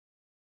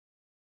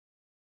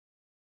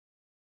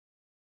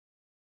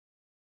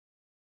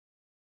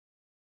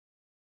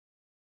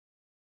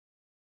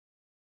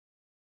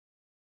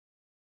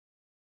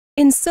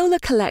In solar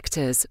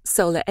collectors,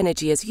 solar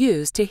energy is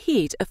used to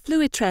heat a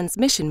fluid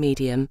transmission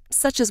medium,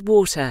 such as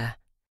water.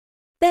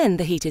 Then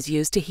the heat is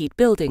used to heat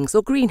buildings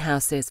or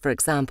greenhouses, for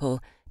example,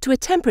 to a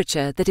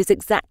temperature that is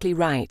exactly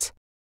right.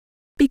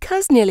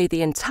 Because nearly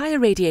the entire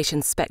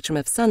radiation spectrum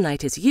of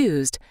sunlight is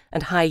used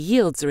and high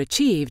yields are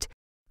achieved,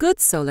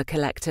 good solar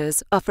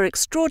collectors offer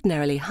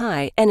extraordinarily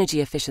high energy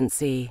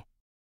efficiency.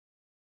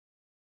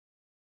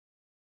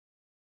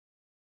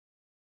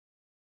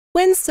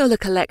 When solar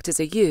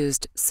collectors are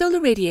used, solar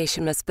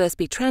radiation must first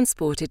be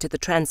transported to the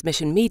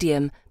transmission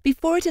medium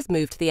before it is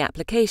moved to the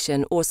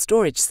application or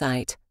storage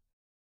site.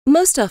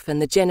 Most often,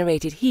 the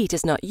generated heat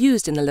is not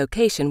used in the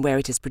location where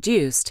it is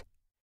produced.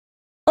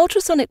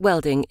 Ultrasonic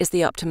welding is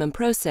the optimum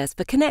process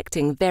for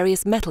connecting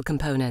various metal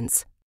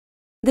components.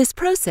 This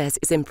process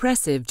is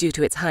impressive due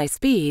to its high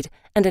speed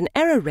and an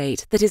error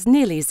rate that is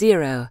nearly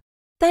zero,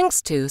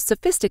 thanks to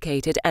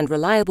sophisticated and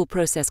reliable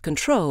process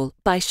control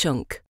by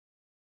Schunk.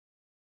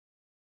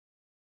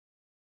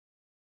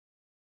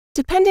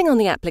 Depending on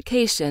the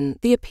application,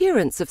 the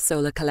appearance of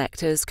solar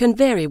collectors can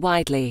vary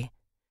widely.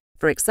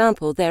 For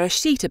example, there are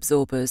sheet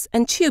absorbers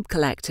and tube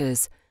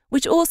collectors,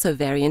 which also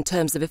vary in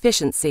terms of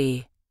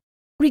efficiency.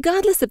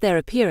 Regardless of their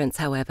appearance,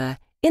 however,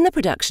 in the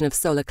production of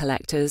solar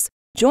collectors,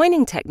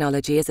 joining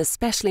technology is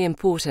especially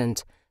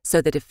important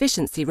so that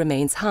efficiency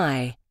remains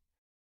high.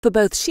 For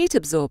both sheet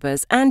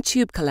absorbers and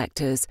tube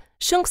collectors,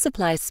 Schunk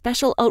supplies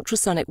special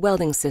ultrasonic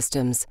welding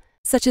systems,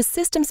 such as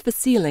systems for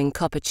sealing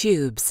copper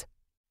tubes.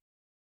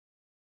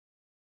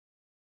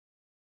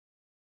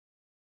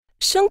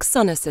 Schunk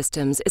Sonar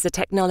Systems is a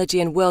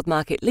technology and world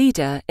market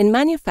leader in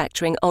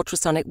manufacturing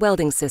ultrasonic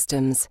welding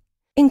systems,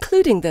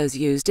 including those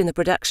used in the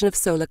production of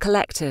solar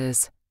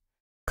collectors.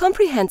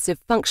 Comprehensive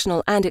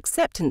functional and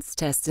acceptance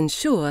tests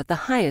ensure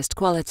the highest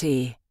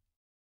quality.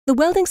 The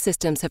welding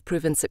systems have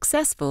proven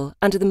successful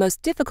under the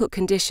most difficult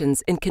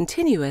conditions in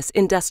continuous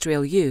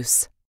industrial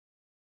use.